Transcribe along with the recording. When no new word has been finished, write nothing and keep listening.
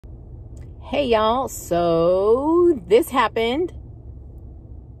Hey y'all, so this happened.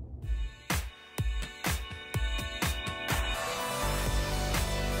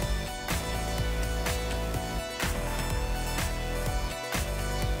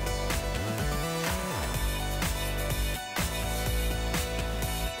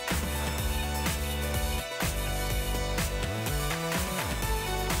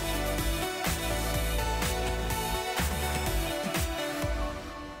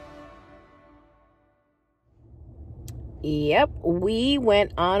 Yep, we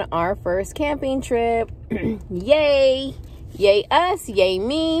went on our first camping trip. Yay! Yay us, yay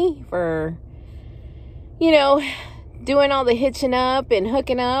me for, doing all the hitching up and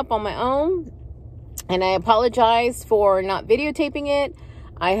hooking up on my own. And I apologize for not videotaping it.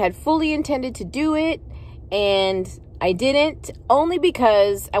 I had fully intended to do it, and I didn't, only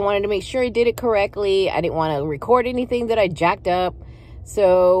because I wanted to make sure I did it correctly. I didn't want to record anything that I jacked up.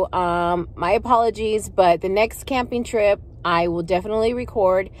 So, my apologies, but the next camping trip, I will definitely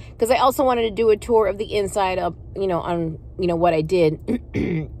record, because I also wanted to do a tour of the inside of, on, what I did,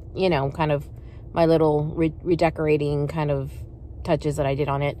 kind of my little redecorating kind of touches that I did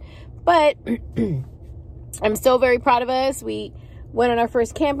on it. But I'm still very proud of us. We went on our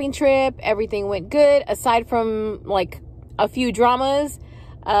first camping trip. Everything went good, aside from like a few dramas.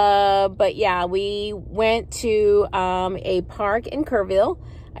 But yeah, we went to a park in Kerrville.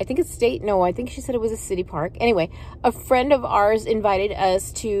 I think it's state. No, I think she said it was a city park. Anyway, a friend of ours invited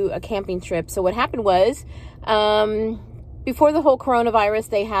us to a camping trip. So what happened was, before the whole coronavirus,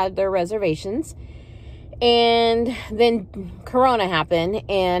 they had their reservations, and then Corona happened,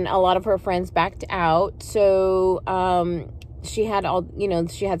 and a lot of her friends backed out. So she had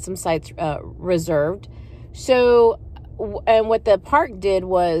she had some sites reserved. So. And what the park did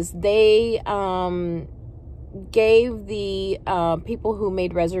was they gave the people who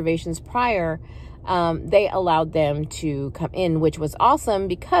made reservations prior, they allowed them to come in, which was awesome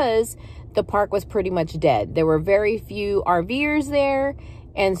because the park was pretty much dead. There were very few RVers there,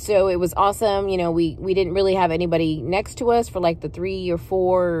 and so it was awesome. We didn't really have anybody next to us for like the 3 or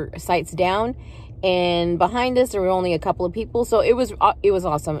 4 sites down, and behind us there were only a couple of people. So it was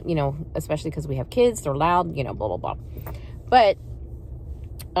awesome, especially because we have kids. They're loud, blah blah blah. But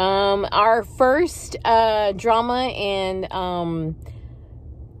our first drama, and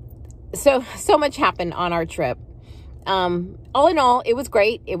so much happened on our trip. All in all, it was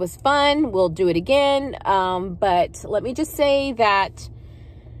great. It was fun. We'll do it again. But let me just say that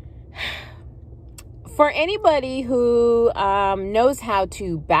for anybody who knows how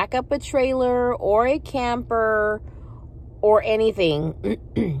to back up a trailer or a camper or anything,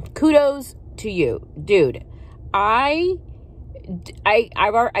 kudos to you, dude. I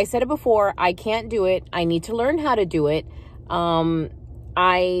said it before, I can't do it. I need to learn how to do it. I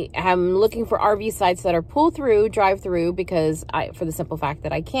am looking for RV sites that are pull through, drive through, because for the simple fact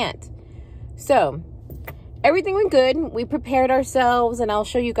that I can't. So everything went good. We prepared ourselves, and I'll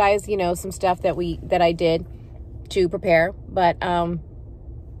show you guys, some stuff that I did to prepare. But other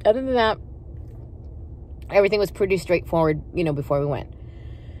than that, everything was pretty straightforward, before we went.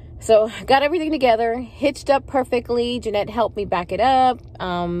 So got everything together, hitched up perfectly. Jeanette helped me back it up.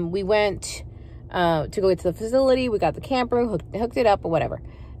 We went to go to the facility. We got the camper, hooked it up or whatever.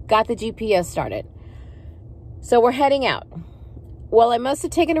 Got the GPS started. So we're heading out. Well, I must have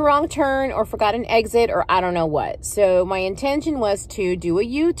taken a wrong turn or forgot an exit, or I don't know what. So my intention was to do a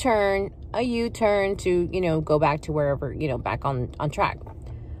U-turn to, go back to wherever, back on track.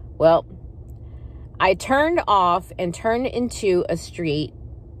 Well, I turned off and turned into a street,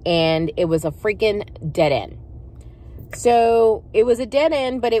 and it was a freaking dead end. So it was a dead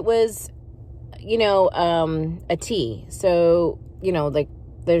end, but it was, a T. So, like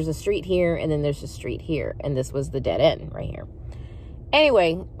there's a street here, and then there's a street here, and this was the dead end right here.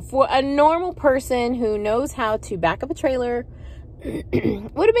 Anyway, for a normal person who knows how to back up a trailer, would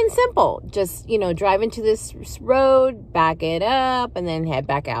have been simple. Just, drive into this road, back it up, and then head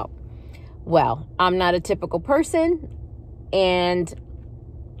back out. Well, I'm not a typical person, and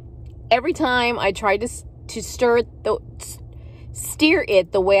every time I tried to steer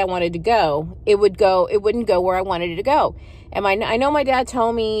it the way I wanted to go, it wouldn't go where I wanted it to go. And I know my dad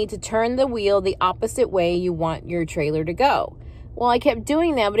told me to turn the wheel the opposite way you want your trailer to go. Well, I kept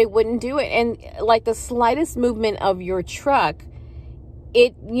doing that, but it wouldn't do it. And like the slightest movement of your truck,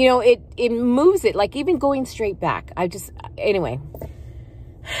 it moves it, like even going straight back. Anyway,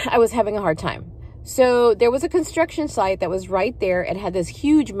 I was having a hard time. So there was a construction site that was right there. It had this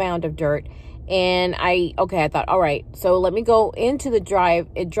huge mound of dirt, and I thought, all right, so let me go into the drive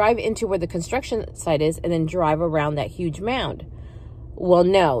into where the construction site is, and then drive around that huge mound. Well,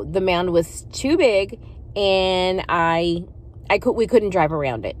 no, the mound was too big, and we couldn't drive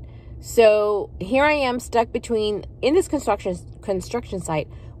around it. So here I am stuck in this construction site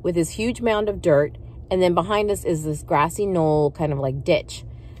with this huge mound of dirt, and then behind us is this grassy knoll, kind of like ditch.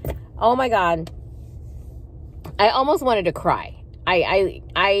 Oh my God. I almost wanted to cry.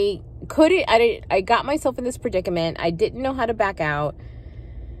 I couldn't, I got myself in this predicament. I didn't know how to back out.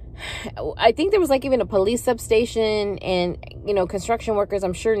 I think there was like even a police substation and, you know, construction workers,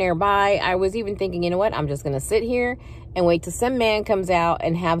 I'm sure, nearby. I was even thinking, you know what, I'm just going to sit here and wait till some man comes out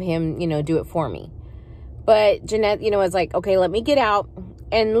and have him, you know, do it for me. But Jeanette, you know, was like, okay, let me get out.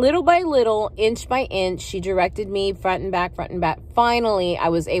 And little by little, inch by inch, she directed me front and back, front and back. Finally, I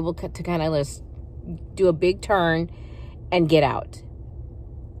was able to kind of just do a big turn and get out.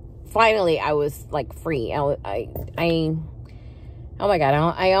 Finally, I was like free. Oh my God,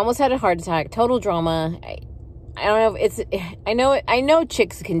 I almost had a heart attack. Total drama. I don't know if it's, I know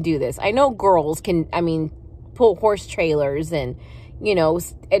chicks can do this. I know girls can, I mean, pull horse trailers and, you know,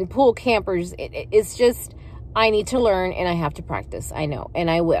 and pull campers. It's just, I need to learn and I have to practice. I know,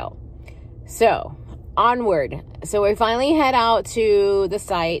 and I will. So, onward. So we finally head out to the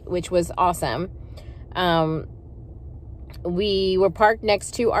site, which was awesome. We were parked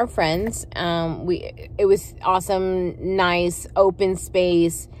next to our friends. It was awesome, nice, open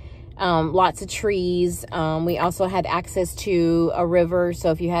space, lots of trees. We also had access to a river. So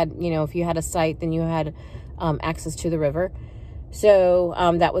if you had a site, then you had access to the river. So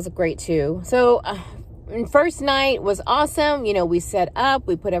that was great too. So first night was awesome. You know, we set up,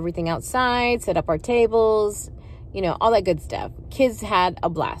 we put everything outside, set up our tables, you know, all that good stuff. Kids had a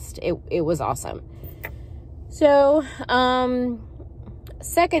blast. It was awesome. So,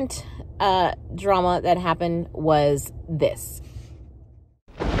 second drama that happened was this.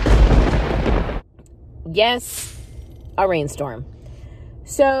 Yes, a rainstorm.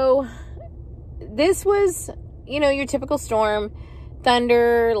 So, this was, you know, your typical storm.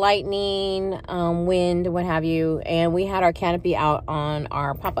 Thunder, lightning, wind, what have you. And we had our canopy out on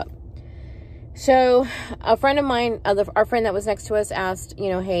our pop-up. So a friend of mine, our friend that was next to us, asked, you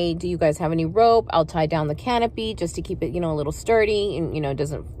know, hey, do you guys have any rope? I'll tie down the canopy just to keep it, you know, a little sturdy and, you know,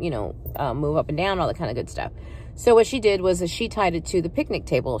 doesn't, you know, move up and down, all that kind of good stuff. So what she did was she tied it to the picnic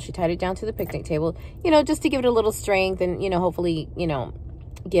table. She tied it down to the picnic table, you know, just to give it a little strength and, you know, hopefully, you know,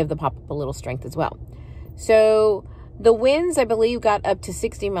 give the pop-up a little strength as well. So the winds, I believe, got up to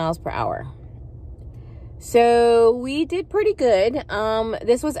 60 miles per hour. So we did pretty good.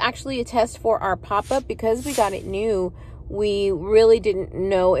 This was actually a test for our pop-up because we got it new. We really didn't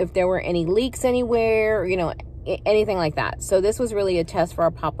know if there were any leaks anywhere, or, you know, anything like that. So this was really a test for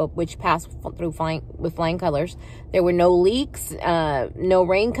our pop-up, which passed through with flying colors. There were no leaks, no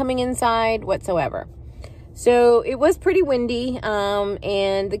rain coming inside whatsoever. So it was pretty windy,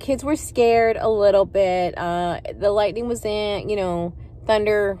 and the kids were scared a little bit. The lightning was in, you know,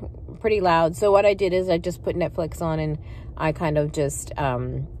 thunder, pretty loud. So what I did is I just put Netflix on and I kind of just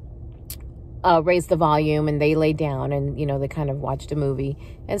raised the volume, and they laid down and, you know, they kind of watched a movie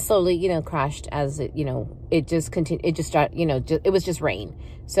and slowly, you know, crashed as it, you know, it just continued. It just started, you know, it was just rain.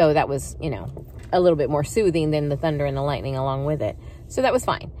 So that was, you know, a little bit more soothing than the thunder and the lightning along with it. So that was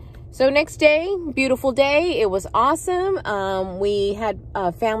fine. So next day, beautiful day. It was awesome. We had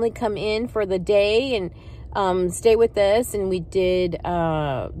family come in for the day and stay with us, and we did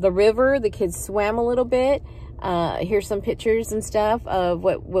the river. The kids swam a little bit. Here's some pictures and stuff of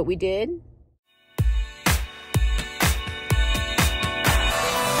what we did.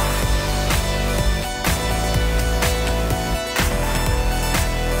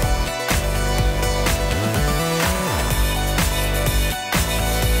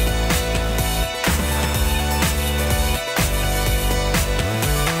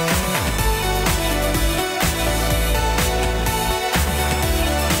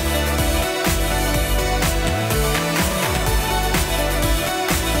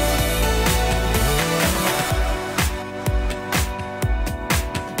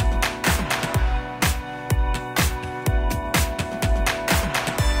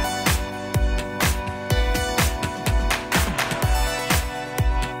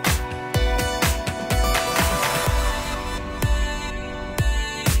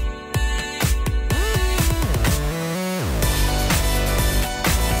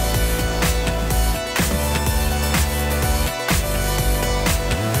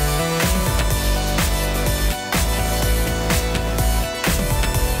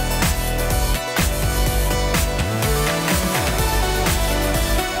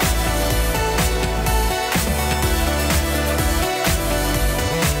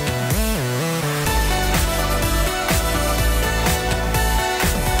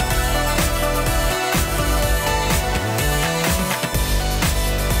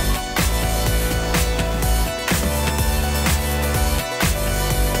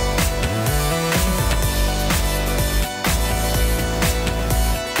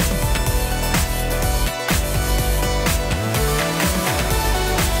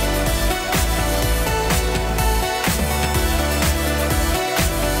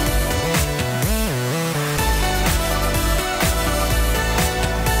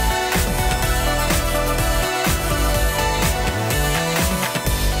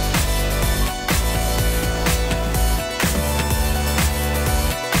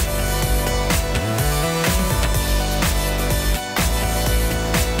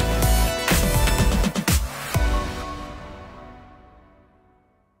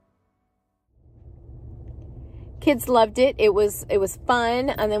 Kids loved it. It was fun.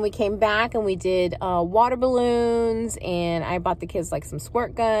 And then we came back and we did water balloons, and I bought the kids like some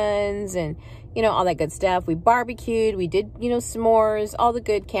squirt guns and, you know, all that good stuff. We barbecued, we did, you know, s'mores, all the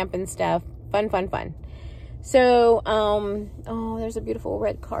good camping stuff. Fun, fun, fun. So, oh, there's a beautiful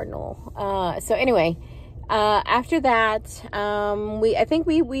red cardinal. So anyway, after that, I think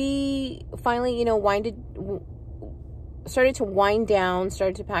we finally, you know, started to wind down,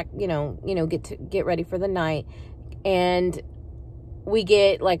 started to pack, you know, get ready for the night. And we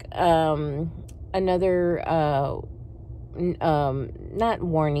get like, another, not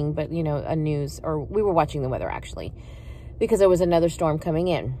warning, but, you know, a news, or we were watching the weather actually, because there was another storm coming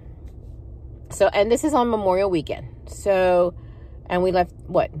in. So, and this is on Memorial Weekend. So, and we left,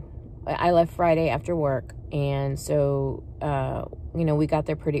 I left Friday after work. And so, you know, we got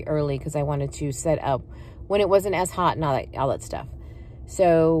there pretty early because I wanted to set up when it wasn't as hot and all that stuff.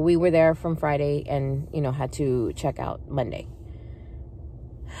 So we were there from Friday and, you know, had to check out Monday.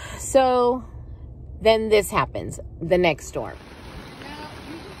 So then this happens, the next storm.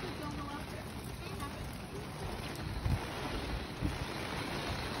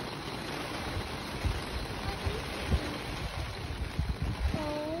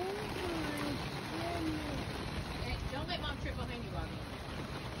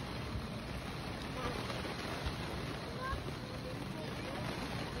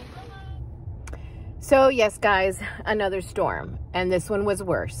 So yes, guys, another storm, and this one was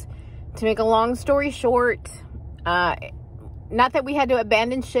worse. To make a long story short, not that we had to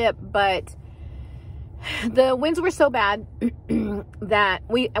abandon ship, but the winds were so bad that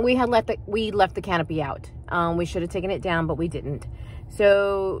we left the canopy out. We should have taken it down, but we didn't.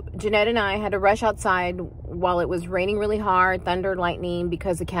 So Jeanette and I had to rush outside while it was raining really hard, thunder, lightning,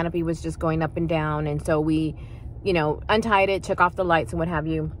 because the canopy was just going up and down. And so we, you know, untied it, took off the lights and what have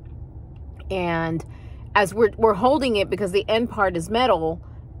you. And as we're holding it, because the end part is metal,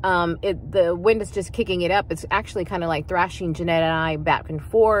 the wind is just kicking it up. It's actually kind of like thrashing Jeanette and I back and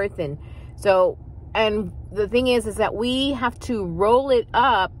forth. And so, and the thing is that we have to roll it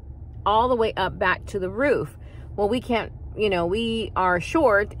up all the way up back to the roof. Well, we can't, you know, we are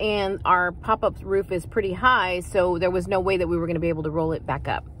short and our pop-up roof is pretty high. So there was no way that we were going to be able to roll it back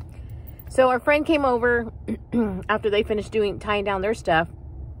up. So our friend came over after they finished tying down their stuff.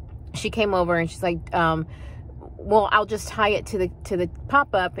 She came over and she's like, well, I'll just tie it to the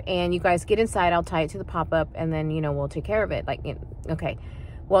pop-up, and you guys get inside. I'll tie it to the pop-up, and then, you know, we'll take care of it. Like, you know, okay.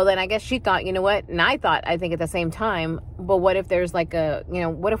 Well, then I guess she thought, you know what? And I think at the same time, but what if there's like a, you know,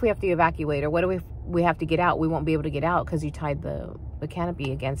 what if we have to evacuate, or what if we have to get out? We won't be able to get out because you tied the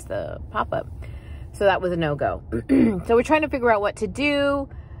canopy against the pop-up. So that was a no-go. So we're trying to figure out what to do.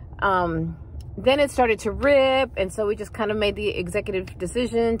 Then it started to rip, and so we just kind of made the executive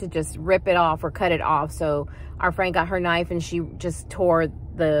decision to just rip it off or cut it off. So our friend got her knife and she just tore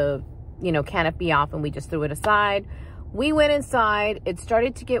the, you know, canopy off, and we just threw it aside. We went inside. It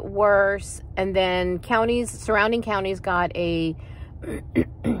started to get worse, and then surrounding counties got a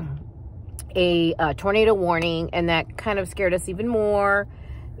tornado warning, and that kind of scared us even more.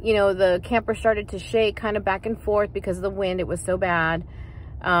 You know, the camper started to shake kind of back and forth because of the wind. It was so bad.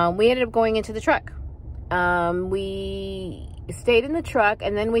 We ended up going into the truck. We stayed in the truck,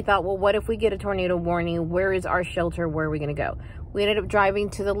 and then we thought, well, what if we get a tornado warning? Where is our shelter? Where are we going to go? We ended up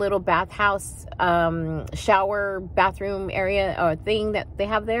driving to the little bathhouse, shower, bathroom area or thing that they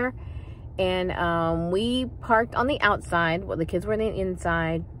have there. And we parked on the outside. Well, the kids were on the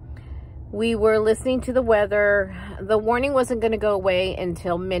inside. We were listening to the weather. The warning wasn't going to go away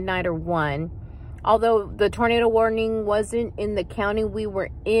until midnight or 1. Although the tornado warning wasn't in the county we were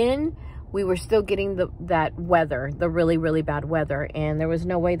in, we were still getting that weather, the really, really bad weather. And there was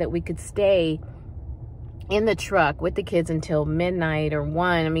no way that we could stay in the truck with the kids until midnight or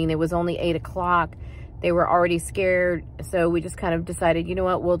 1. I mean, it was only 8 o'clock. They were already scared. So we just kind of decided, you know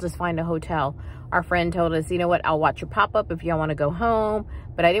what, we'll just find a hotel. Our friend told us, you know what, I'll watch your pop-up if y'all want to go home.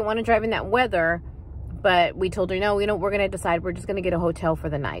 But I didn't want to drive in that weather. But we told her, no, you know, we're going to decide we're just going to get a hotel for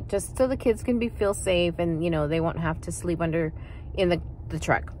the night, just so the kids can feel safe, and, you know, they won't have to sleep in the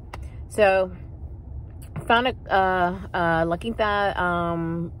truck. So found a La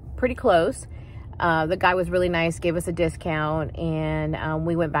Quinta pretty close. The guy was really nice, gave us a discount, and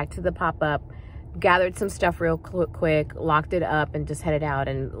we went back to the pop-up, gathered some stuff real quick, locked it up, and just headed out.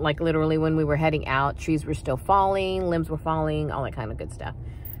 And like literally when we were heading out, trees were still falling, limbs were falling, all that kind of good stuff.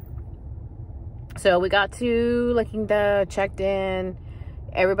 So we got to La Quinta, checked in,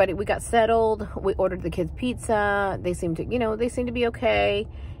 we got settled. We ordered the kids pizza. They seemed to be okay.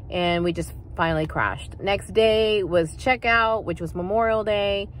 And we just finally crashed. Next day was checkout, which was Memorial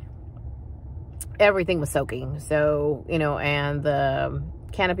Day. everything was soaking. So, you know, and the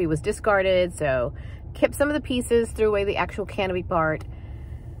canopy was discarded. So kept some of the pieces, threw away the actual canopy part.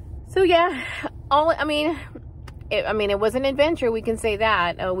 So yeah, I mean, it was an adventure. We can say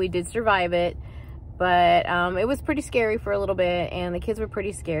that. We did survive it. But it was pretty scary for a little bit, and the kids were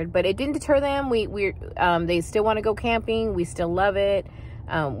pretty scared. But it didn't deter them. They still want to go camping. We still love it.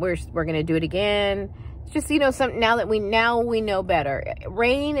 We're gonna do it again. It's just, you know, now that we know better.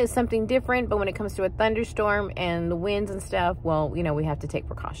 Rain is something different, but when it comes to a thunderstorm and the winds and stuff, well, you know, we have to take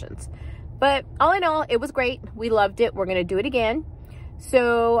precautions. But all in all, it was great. We loved it. We're gonna do it again.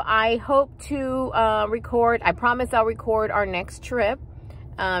 So I hope to record. I promise I'll record our next trip.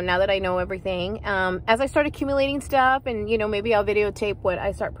 Now that I know everything, as I start accumulating stuff, and you know, maybe I'll videotape what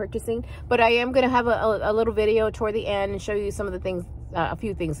I start purchasing, but I am going to have a little video toward the end and show you some of the things, a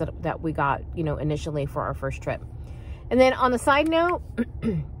few things that we got, you know, initially for our first trip. And then on the side note,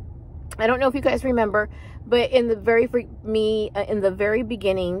 I don't know if you guys remember, but in the very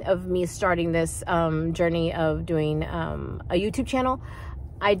beginning of me starting this journey of doing a YouTube channel,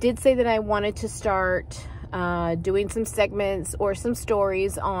 I did say that I wanted to start doing some segments or some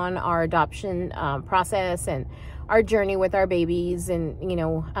stories on our adoption process and our journey with our babies, and you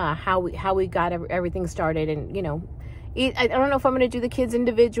know, how we got everything started. And you know, I don't know if I'm going to do the kids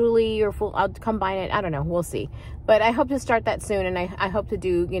individually or I'll combine it. I don't know, we'll see. But I hope to start that soon, and I hope to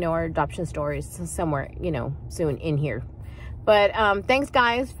do, you know, our adoption stories somewhere, you know, soon in here. But thanks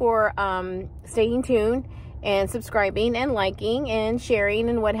guys for staying tuned and subscribing and liking and sharing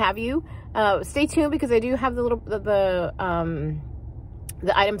and what have you. Stay tuned, because I do have the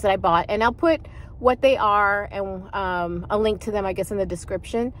items that I bought, and I'll put what they are and a link to them, I guess, in the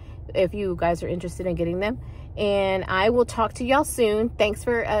description if you guys are interested in getting them. And I will talk to y'all soon. Thanks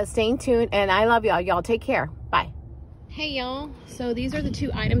for staying tuned, and I love y'all. Y'all take care. Bye. Hey y'all, so these are the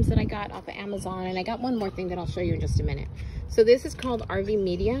two items that I got off of Amazon, and I got one more thing that I'll show you in just a minute. So this is called RV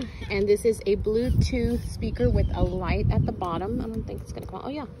Media, and this is a Bluetooth speaker with a light at the bottom. I don't think it's gonna come out. Oh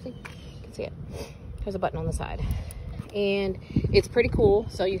yeah, see, you can see it. There's a button on the side, and it's pretty cool.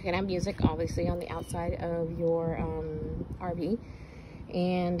 So you can have music obviously on the outside of your RV,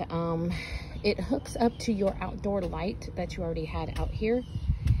 and it hooks up to your outdoor light that you already had out here.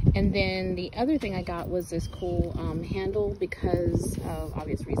 And then the other thing I got was this cool handle, because of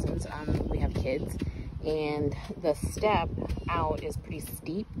obvious reasons. We have kids, and the step out is pretty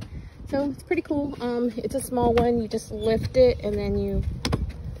steep, so it's pretty cool. It's a small one. You just lift it and then you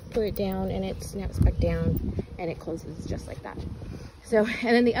put it down, and it snaps back down, and it closes just like that. So,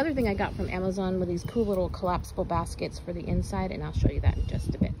 and then the other thing I got from Amazon were these cool little collapsible baskets for the inside, and I'll show you that in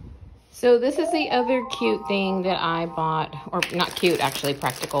just a bit. So this is the other cute thing that I bought, or not cute, actually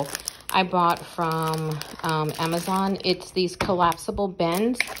practical. I bought from Amazon. It's these collapsible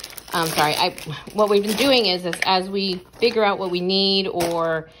bins. What we've been doing is as we figure out what we need,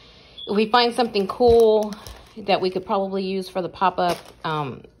 or if we find something cool that we could probably use for the pop-up,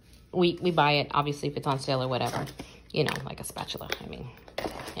 we buy it, obviously, if it's on sale or whatever. You know, like a spatula, I mean,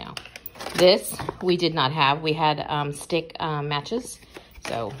 you know. This we did not have. We had stick matches.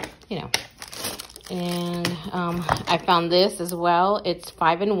 So, you know, and I found this as well. It's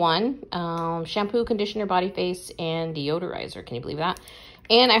 5-in-1, shampoo, conditioner, body face, and deodorizer. Can you believe that?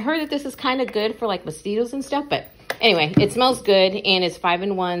 And I heard that this is kind of good for like mosquitoes and stuff, but anyway, it smells good, and it's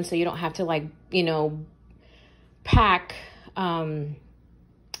 5-in-1, so you don't have to, like, you know, pack,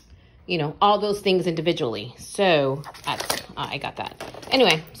 you know, all those things individually. So I got that.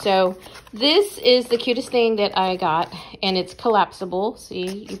 Anyway, so this is the cutest thing that I got, and it's collapsible.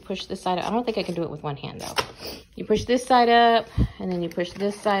 See, you push this side up. I don't think I can do it with one hand though. You push this side up, and then you push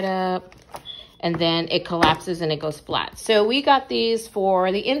this side up, and then it collapses and it goes flat. So we got these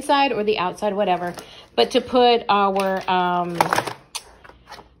for the inside or the outside, whatever, but to put our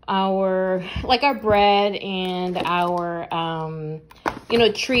bread and our you know,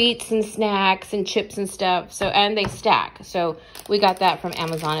 treats and snacks and chips and stuff. So, and they stack. So we got that from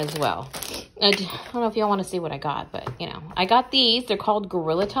Amazon as well. I don't know if y'all want to see what I got, but you know, I got these. They're called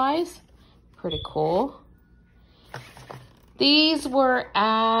Gorilla Ties. Pretty cool. These were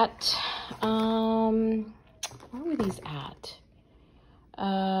at, where were these at?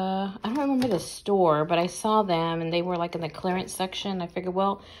 I don't remember the store, but I saw them and they were like in the clearance section. I figured,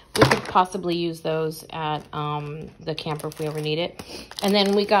 well, we could possibly use those at the camper if we ever need it. And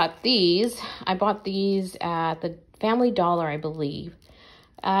then we got these. I bought these at the Family Dollar, I believe.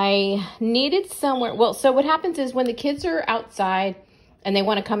 I needed somewhere. Well, so what happens is when the kids are outside and they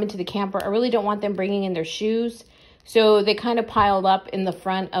want to come into the camper, I really don't want them bringing in their shoes. So they kind of piled up in the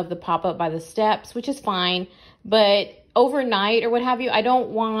front of the pop-up by the steps, which is fine. But overnight or what have you, I don't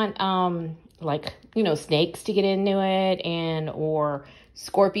want like, you know, snakes to get into it, and or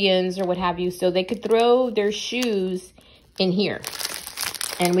scorpions or what have you. So they could throw their shoes in here,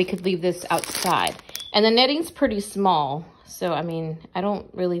 and we could leave this outside. And the netting's pretty small, so I mean, I don't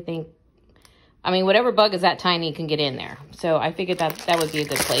really think, I mean, whatever bug is that tiny can get in there. So I figured that would be a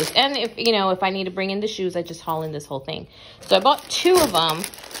good place. And if, you know, if I need to bring in the shoes, I just haul in this whole thing. So I bought 2 of them.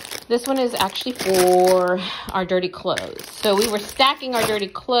 This one is actually for our dirty clothes. So we were stacking our dirty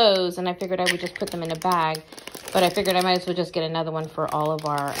clothes, and I figured I would just put them in a bag. But I figured I might as well just get another one for all of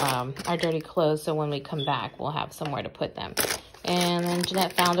our dirty clothes, so when we come back, we'll have somewhere to put them. And then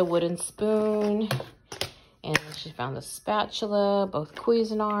Jeanette found a wooden spoon. And she found a spatula, both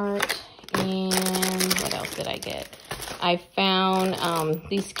Cuisinart. And what else did I get? I found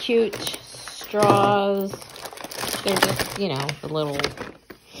these cute straws. They're just, you know, the little,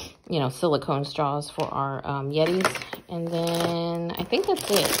 you know, silicone straws for our Yetis. And then I think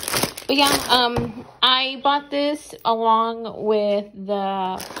that's it. But yeah, I bought this along with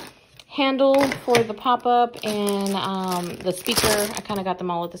the handle for the pop-up and the speaker. I kind of got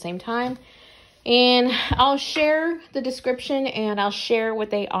them all at the same time. And I'll share the description, and I'll share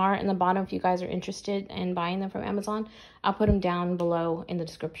what they are in the bottom if you guys are interested in buying them from Amazon. I'll put them down below in the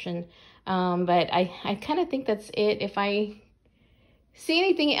description. But I kind of think that's it. If I see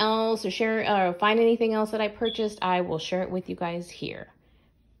anything else or share or find anything else that I purchased, I will share it with you guys here.